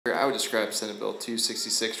I would describe Senate Bill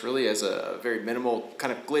 266 really as a very minimal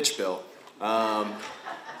kind of glitch bill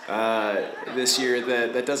this year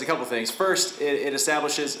that does a couple things. First, it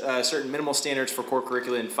establishes certain minimal standards for core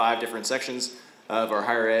curricula in 5 different sections of our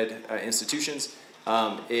higher ed institutions.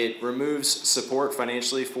 It removes support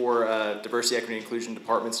financially for diversity, equity, and inclusion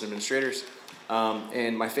departments and administrators.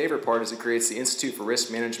 And my favorite part is it creates the Institute for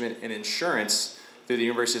Risk Management and Insurance through the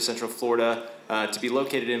University of Central Florida to be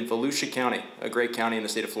located in Volusia County, a great county in the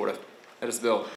state of Florida. That is the bill.